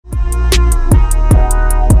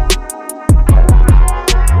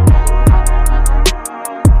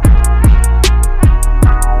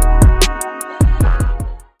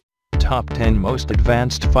most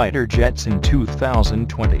advanced fighter jets in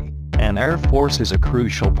 2020. An Air Force is a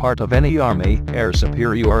crucial part of any army. Air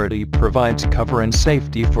superiority provides cover and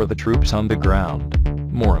safety for the troops on the ground.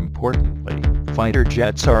 More importantly, fighter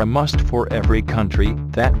jets are a must for every country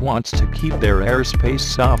that wants to keep their airspace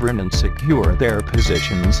sovereign and secure their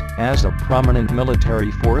positions as a prominent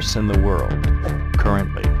military force in the world.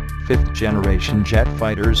 Currently, 5th-generation jet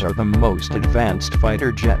fighters are the most advanced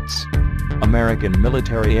fighter jets. American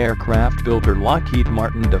military aircraft builder Lockheed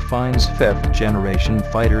Martin defines 5th-generation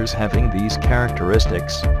fighters having these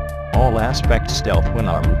characteristics: all-aspect stealth when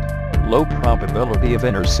armed, low probability of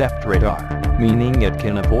intercept radar, meaning it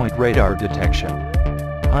can avoid radar detection,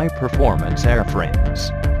 high-performance airframes,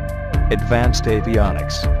 advanced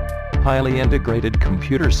avionics, highly integrated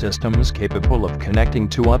computer systems capable of connecting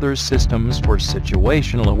to other systems for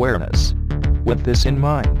situational awareness. With this in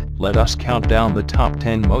mind, let us count down the top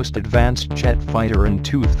 10 most advanced jet fighter in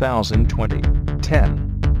 2020.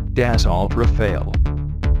 10. Dassault Rafale.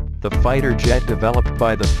 The fighter jet developed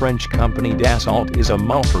by the French company Dassault is a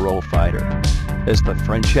multi-role fighter. As the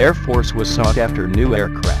French Air Force was sought after new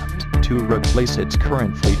aircraft to replace its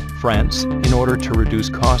current fleet, France, in order to reduce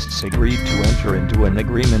costs, agreed to enter into an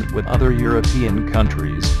agreement with other European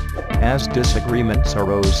countries. As disagreements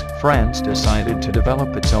arose, France decided to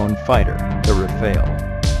develop its own fighter, the Rafale.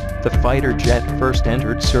 The fighter jet first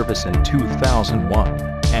entered service in 2001,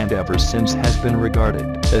 and ever since has been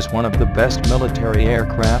regarded as one of the best military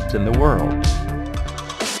aircraft in the world.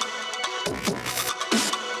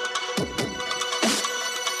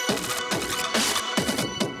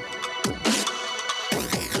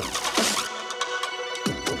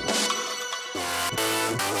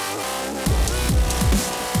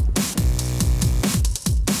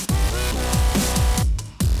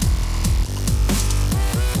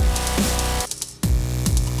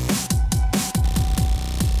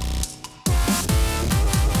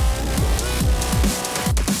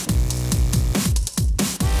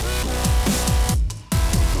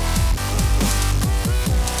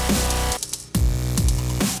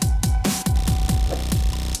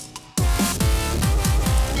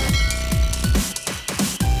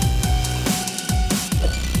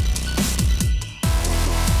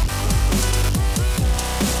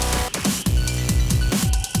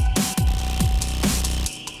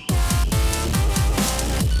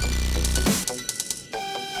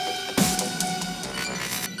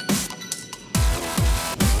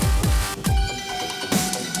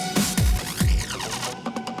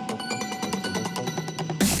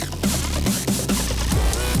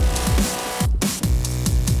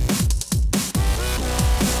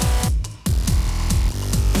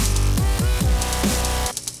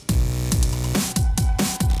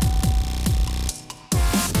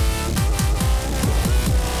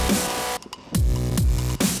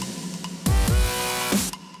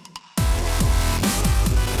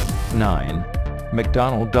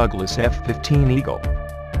 McDonnell Douglas F-15 Eagle.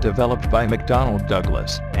 Developed by McDonnell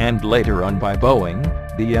Douglas and later on by Boeing,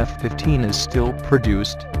 the F-15 is still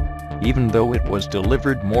produced. Even though it was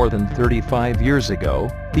delivered more than 35 years ago,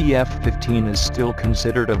 the F-15 is still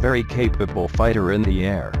considered a very capable fighter in the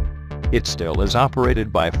air. It still is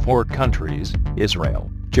operated by 4 countries: Israel,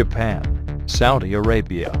 Japan, Saudi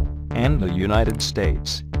Arabia, and the United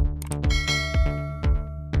States.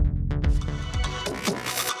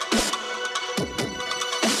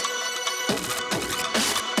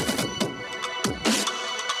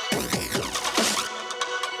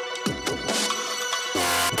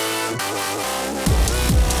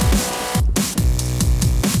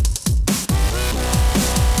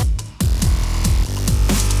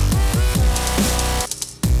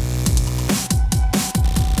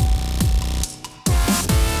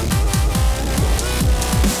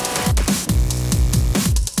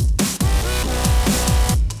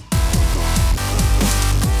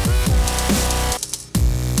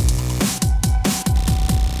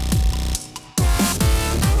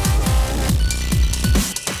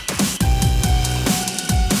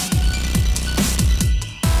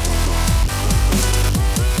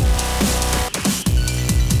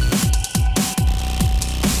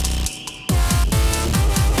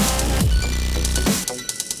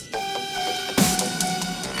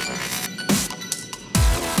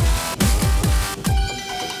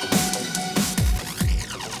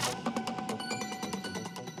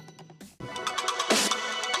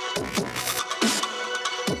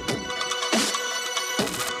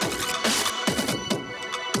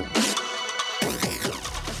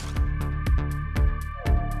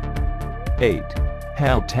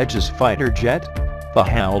 HAL Tejas fighter jet. The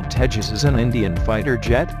HAL Tejas is an Indian fighter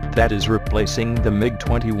jet that is replacing the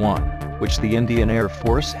MiG-21. which the Indian Air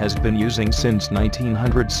Force has been using since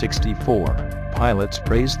 1964. Pilots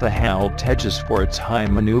praise the HAL Tejas for its high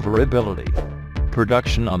maneuverability.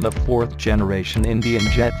 Production on the fourth-generation Indian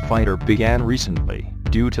jet fighter began recently,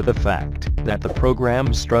 due to the fact that the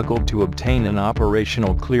program struggled to obtain an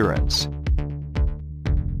operational clearance.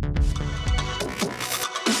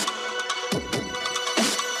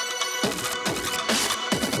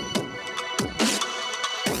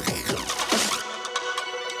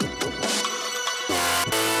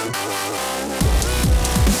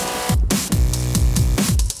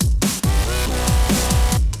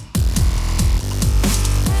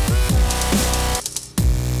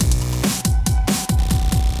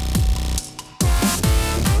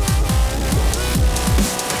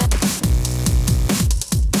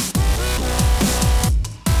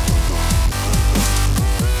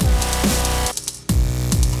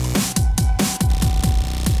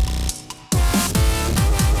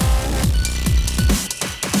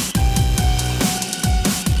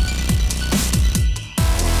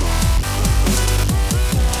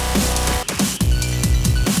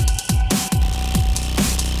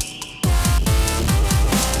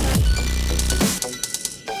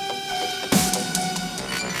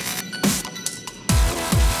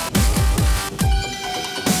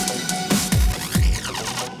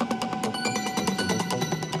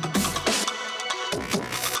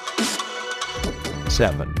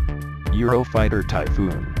 Eurofighter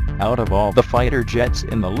Typhoon. Out of all the fighter jets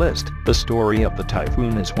in the list, the story of the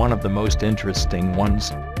Typhoon is one of the most interesting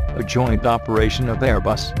ones. A joint operation of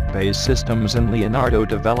Airbus, BAE Systems and Leonardo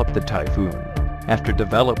developed the Typhoon. After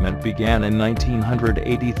development began in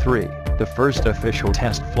 1983, the first official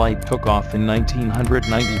test flight took off in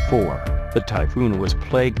 1994. The Typhoon was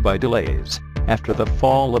plagued by delays. After the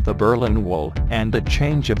fall of the Berlin Wall and a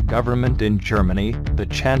change of government in Germany, the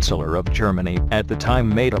Chancellor of Germany at the time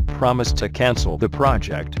made a promise to cancel the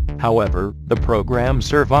project. However, the program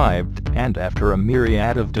survived, and after a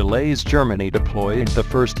myriad of delays, Germany deployed the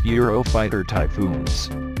first Eurofighter Typhoons.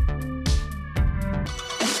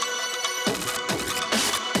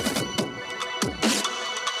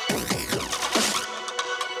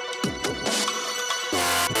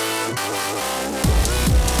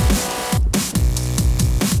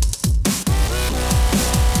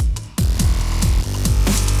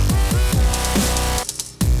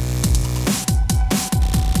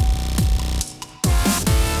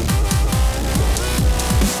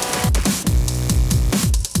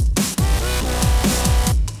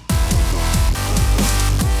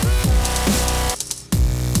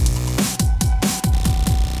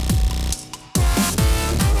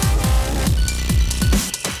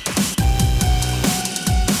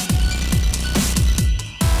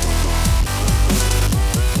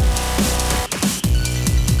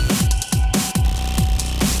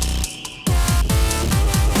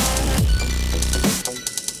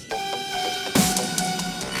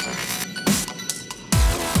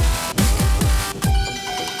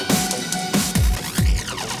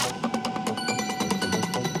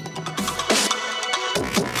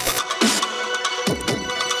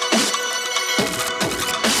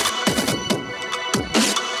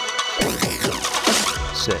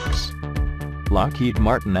 Lockheed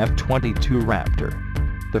Martin F-22 Raptor.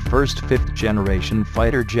 The first fifth-generation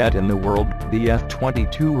fighter jet in the world, the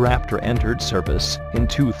F-22 Raptor entered service in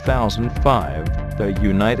 2005. The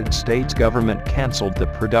United States government canceled the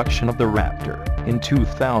production of the Raptor in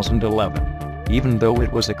 2011. Even though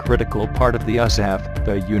it was a critical part of the USAF,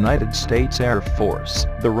 the United States Air Force,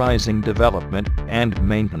 the rising development and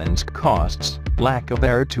maintenance costs, lack of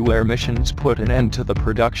air-to-air missions put an end to the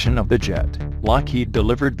production of the jet. Lockheed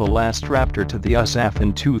delivered the last Raptor to the USAF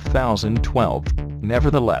in 2012.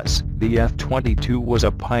 Nevertheless, the F-22 was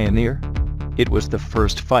a pioneer. It was the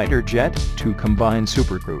first fighter jet to combine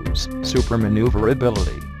supercruise,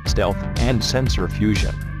 supermaneuverability, stealth, and sensor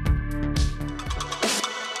fusion.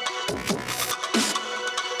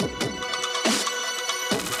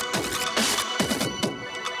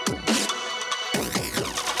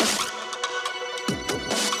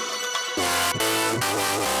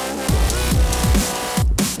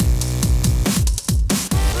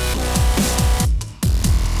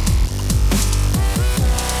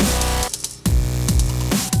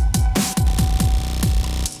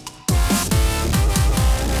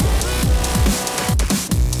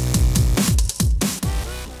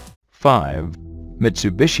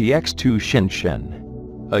 Mitsubishi X2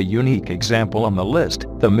 Shinshin. A unique example on the list,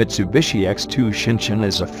 the Mitsubishi X2 Shinshin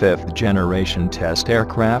is a fifth-generation test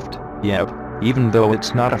aircraft. Yep, even though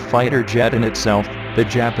it's not a fighter jet in itself, the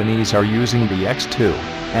Japanese are using the X2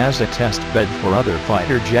 as a test bed for other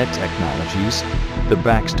fighter jet technologies. The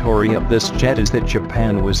backstory of this jet is that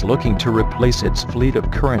Japan was looking to replace its fleet of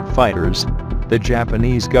current fighters. The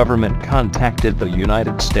Japanese government contacted the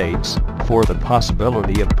United States for the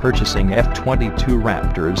possibility of purchasing F-22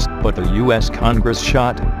 Raptors, but the U.S. Congress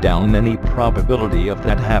shot down any probability of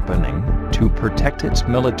that happening. To protect its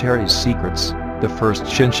military secrets, the first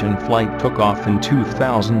Shinshin flight took off in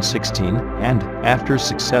 2016, and, after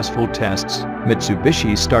successful tests,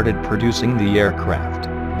 Mitsubishi started producing the aircraft.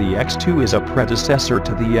 The X-2 is a predecessor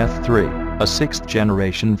to the F-3, a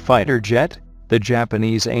sixth-generation fighter jet. The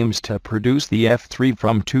Japanese aims to produce the F-3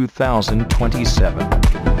 from 2027.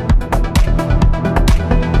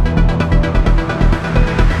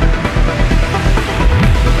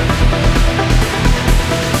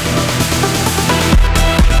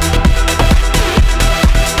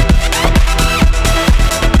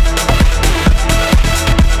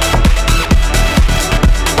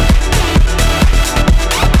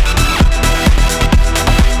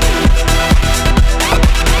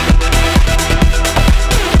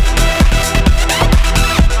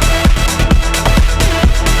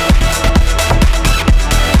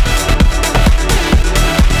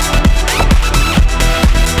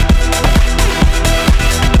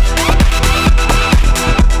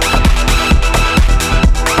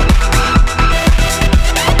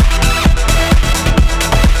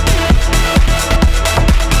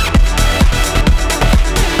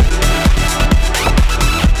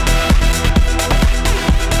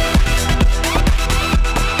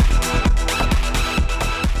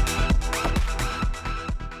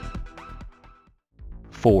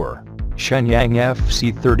 Shenyang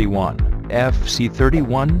FC-31.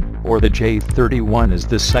 FC-31, or the J-31, is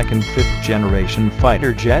the second fifth-generation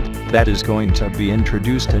fighter jet that is going to be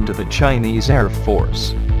introduced into the Chinese Air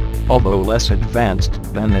Force. Although less advanced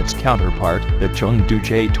than its counterpart, the Chengdu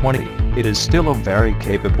J-20, it is still a very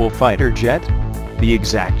capable fighter jet. The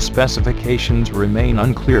exact specifications remain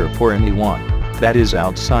unclear for anyone that is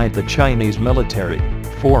outside the Chinese military.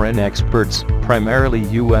 Foreign experts, primarily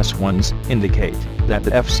US ones, indicate that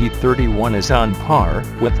the FC-31 is on par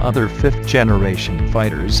with other fifth-generation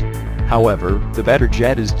fighters. However, the better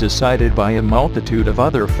jet is decided by a multitude of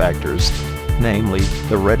other factors, namely,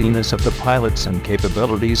 the readiness of the pilots and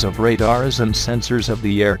capabilities of radars and sensors of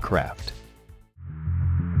the aircraft.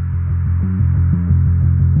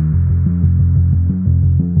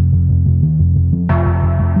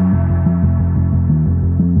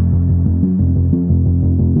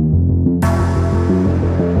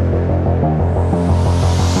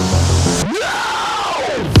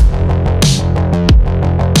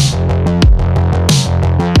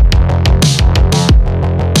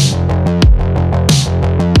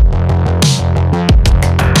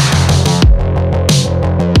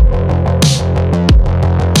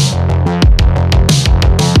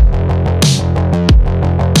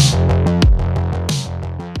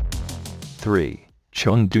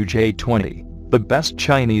 Chengdu J-20, the best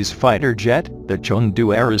Chinese fighter jet. The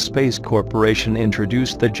Chengdu Aerospace Corporation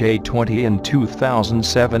introduced the J-20 in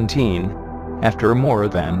 2017. After more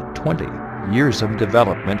than 20 years of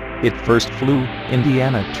development, it first flew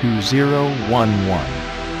Indiana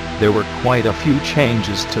 2011. There were quite a few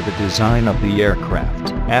changes to the design of the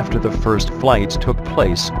aircraft after the first flights took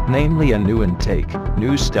place, namely a new intake,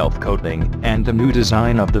 new stealth coating, and a new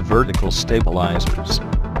design of the vertical stabilizers.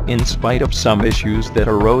 In spite of some issues that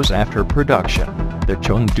arose after production, the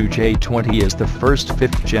Chengdu J-20 is the first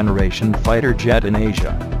fifth-generation fighter jet in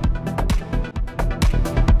Asia.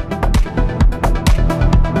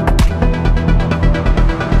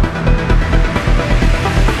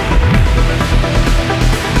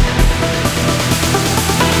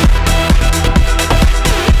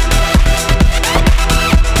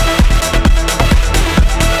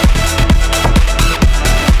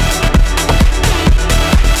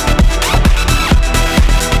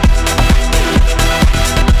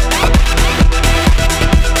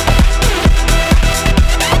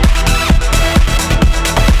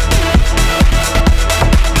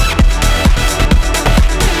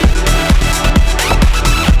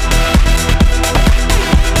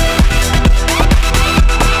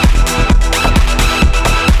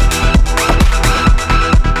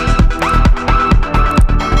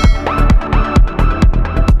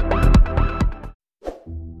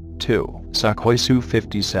 Sukhoi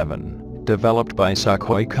Su-57. Developed by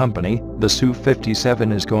Sukhoi Company, the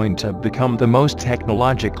Su-57 is going to become the most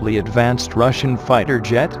technologically advanced Russian fighter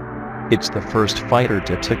jet. It's the first fighter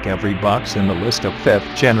to tick every box in the list of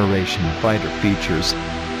fifth-generation fighter features.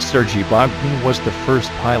 Sergei Bogdan was the first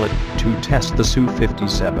pilot to test the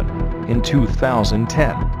Su-57 in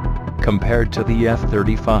 2010. Compared to the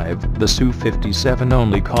F-35, the Su-57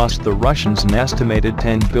 only cost the Russians an estimated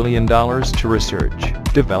 $10 billion to research,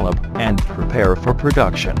 develop, and prepare for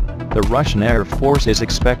production. The Russian Air Force is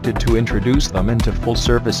expected to introduce them into full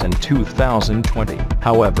service in 2020.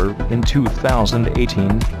 However, in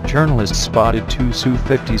 2018, journalists spotted two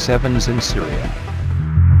Su-57s in Syria.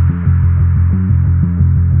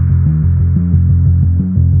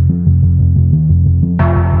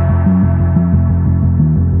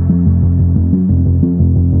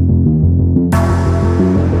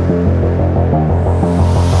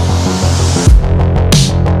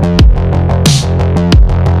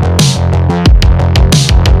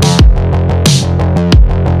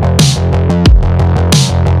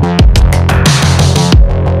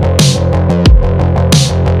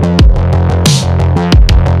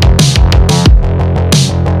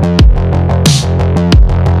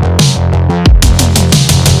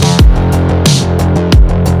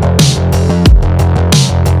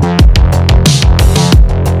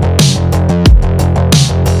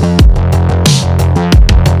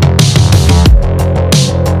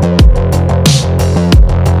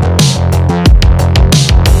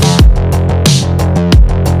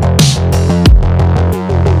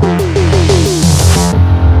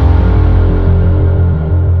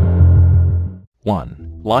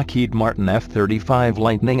 Lockheed Martin F-35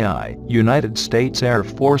 Lightning I. United States Air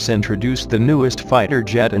Force introduced the newest fighter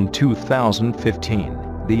jet in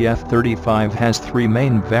 2015. The F-35 has three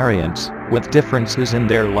main variants, with differences in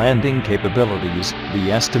their landing capabilities.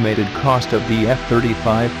 The estimated cost of the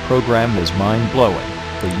F-35 program is mind-blowing.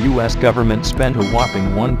 The U.S. government spent a whopping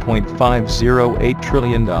 $1.508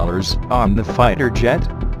 trillion on the fighter jet.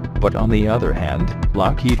 But on the other hand,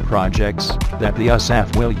 Lockheed projects that the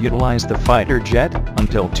USAF will utilize the fighter jet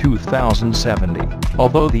until 2070.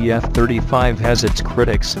 Although the F-35 has its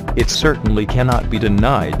critics, it certainly cannot be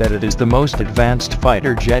denied that it is the most advanced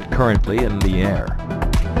fighter jet currently in the air.